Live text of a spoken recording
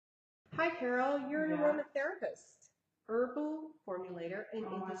Hi, Carol. You're an aromatherapist, herbal formulator, and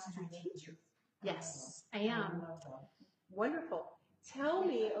industry teacher. Yes, I am. Wonderful. Tell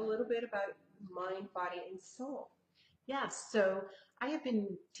me a little bit about mind, body, and soul. Yes, so I have been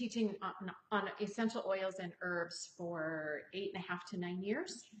teaching on essential oils and herbs for 8.5 to 9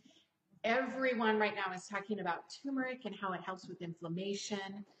 years. Everyone right now is talking about turmeric and how it helps with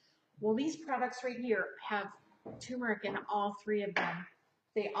inflammation. Well, these products right here have turmeric in all three of them.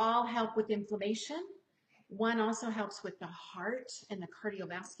 They all help with inflammation. One also helps with the heart and the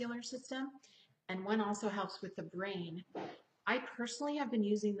cardiovascular system, and one also helps with the brain. I personally have been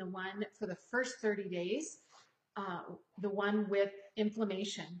using the one for the first 30 days, the one with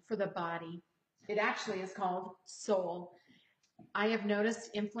inflammation for the body. It actually is called Soul. I have noticed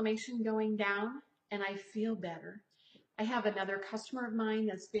inflammation going down and I feel better. I have another customer of mine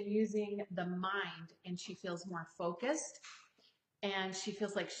that's been using the Mind and she feels more focused and she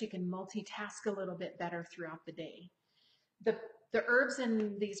feels like she can multitask a little bit better throughout the day. The herbs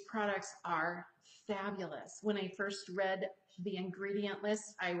in these products are fabulous. When I first read the ingredient list,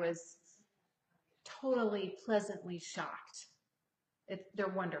 I was totally pleasantly shocked. They're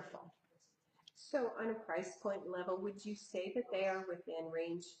wonderful. So, on a price point level, would you say that they are within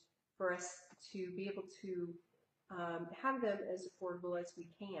range for us to be able to have them as affordable as we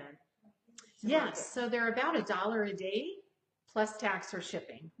can? Yes, so they're about $1 a day plus tax or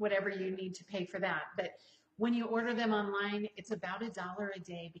shipping, whatever you need to pay for that. But when you order them online, it's about $1 a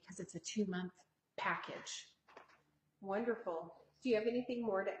day because it's a 2-month package. Wonderful. Do you have anything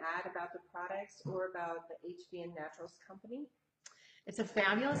more to add about the products or about the HBN Naturals company? It's a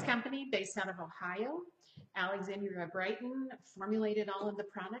fabulous company based out of Ohio. Alexandria Brighton formulated all of the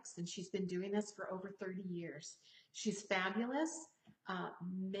products, and she's been doing this for over 30 years. She's fabulous.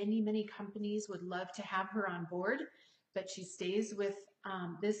 Many companies would love to have her on board, but she stays with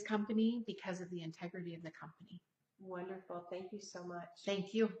this company because of the integrity of the company. Wonderful. Thank you so much.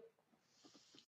 Thank you.